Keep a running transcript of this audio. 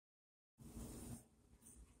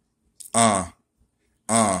Uh,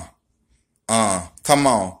 uh, come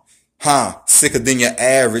on. Huh? Sicker than your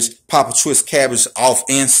average. Papa twist cabbage off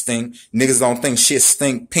instinct. Niggas don't think shit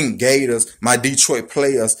stink. Pink Gators, my Detroit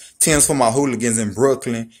players. Tens for my hooligans in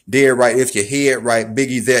Brooklyn. Dead right if your head right.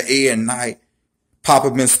 Biggie there air night.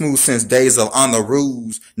 Papa been smooth since days of on the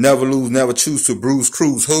rules. Never lose, never choose to bruise,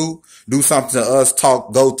 cruise. Who? Do something to us,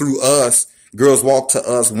 talk, go through us. Girls walk to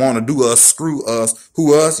us, wanna do us, screw us.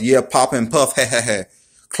 Who us? Yeah, pop and puff, ha ha ha.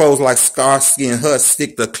 Clothes like scar skin huts,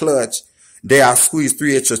 stick the clutch. There I squeeze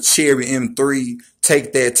three at your cherry M3.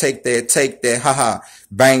 Take that, take that, take that, haha.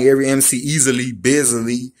 Bang every MC easily,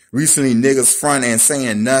 busily. Recently niggas front and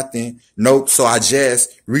saying nothing. Nope, so I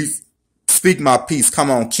just speak my peace. Come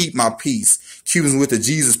on, keep my peace. Cubans with the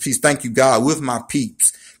Jesus peace. Thank you, God, with my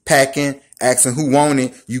peeps. Packing, asking who want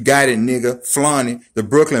it. You got it, nigga. Flaunt it. The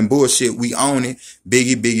Brooklyn bullshit, we own it.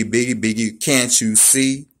 Biggie, biggie, biggie, biggie. Can't you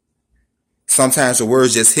see? Sometimes the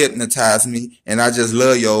words just hypnotize me, and I just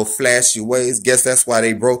love your flashy ways. Guess that's why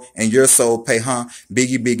they broke, and your soul pay, huh?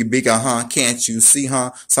 Biggie, biggie, biggie, huh? Can't you see,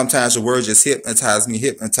 huh? Sometimes the words just hypnotize me,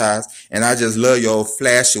 hypnotize, and I just love your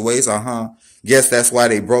flashy ways, Guess that's why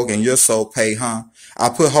they broke, and your soul pay, huh? I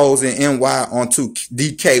put hoes in NY onto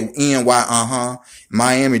DK, NY,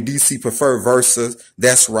 Miami, DC prefer verses,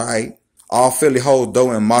 that's right. All Philly hoes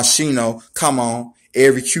though in Machino, come on.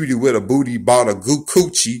 Every cutie with a booty bought a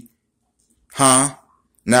coochie. Huh?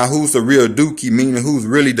 Now who's the real dookie, meaning who's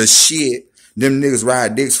really the shit? Them niggas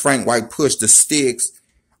ride dicks, Frank White push the sticks.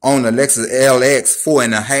 On the Lexus LX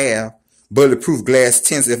 4.5. Bulletproof glass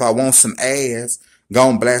tints if I want some ass.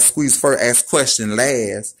 Gone black squeeze first, ask question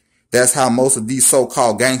last. That's how most of these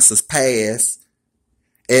so-called gangsters pass.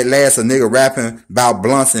 At last a nigga rapping about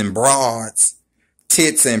blunts and broads.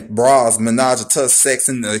 Tits and bras, menage a touch, sex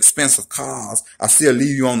in the expensive cars. I still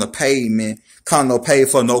leave you on the pavement. Condo paid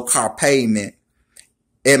for no car payment.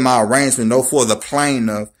 At my arrangement, no for the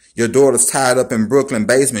plaintiff. Your daughter's tied up in Brooklyn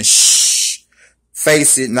basement. Shh.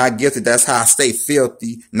 Face it, not guilty. That's how I stay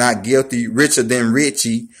filthy. Not guilty. Richer than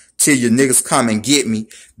Richie. Till your niggas come and get me.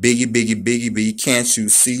 Biggie, biggie, biggie, biggie. Can't you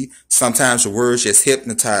see? Sometimes your words just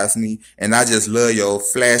hypnotize me. And I just love your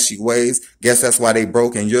flashy ways. Guess that's why they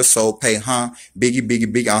broke and your soul pay, huh? Biggie,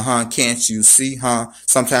 biggie, biggie, can't you see, huh?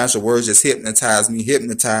 Sometimes your words just hypnotize me,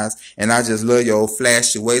 hypnotize. And I just love your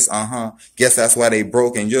flashy ways, Guess that's why they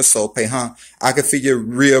broke and your soul pay, huh? I can feel your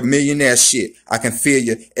real millionaire shit. I can feel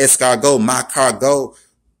your escargot, my cargo.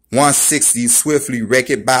 160 swiftly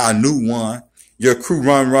wreck it by a new one. Your crew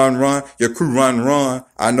run, run, run. Your crew run, run.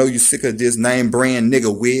 I know you sick of this name brand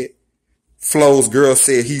nigga wit. Flo's girl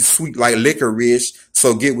said he's sweet like licorice.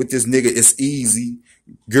 So get with this nigga, it's easy.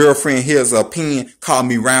 Girlfriend, here's a pen. Call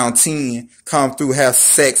me round 10. Come through, have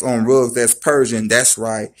sex on rugs, that's Persian, that's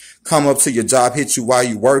right. Come up to your job, hit you while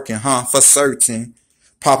you working, for certain.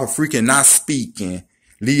 Papa freaking not speaking.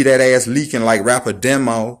 Leave that ass leaking like rapper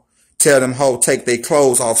demo. Tell them ho, take their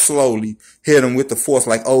clothes off slowly. Hit them with the force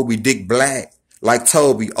like Obi Dick Black. Like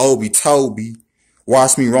Toby, Toby.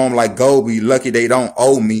 Watch me roam like Gobi. Lucky they don't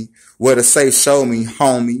owe me. Where the safe show me,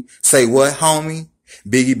 homie. Say what, homie?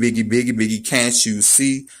 Biggie, biggie, biggie, biggie, can't you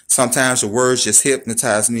see? Sometimes your words just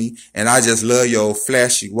hypnotize me. And I just love your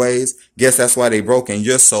flashy ways. Guess that's why they broke and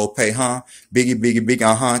your soul pay, huh? Biggie, biggie,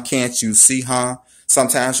 biggie, can't you see, huh?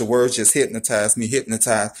 Sometimes your words just hypnotize me,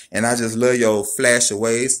 hypnotize. And I just love your flashy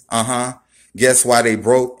ways, Guess why they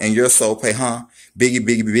broke and your soul pay, huh? Biggie,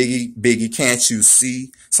 biggie, biggie, biggie, can't you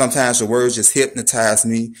see? Sometimes your words just hypnotize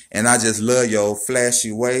me, and I just love your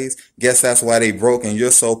flashy ways. Guess that's why they broke and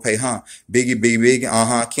your soul pay, huh? Biggie, biggie,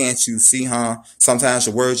 biggie, can't you see, huh? Sometimes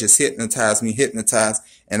your words just hypnotize me, hypnotize,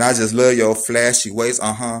 and I just love your flashy ways,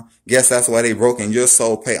 Guess that's why they broke and your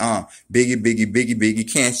soul pay, Biggie, biggie, biggie,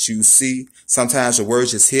 biggie, can't you see? Sometimes your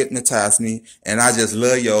words just hypnotize me, and I just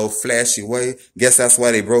love your flashy way. Guess that's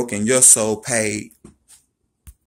why they broke and your soul paid.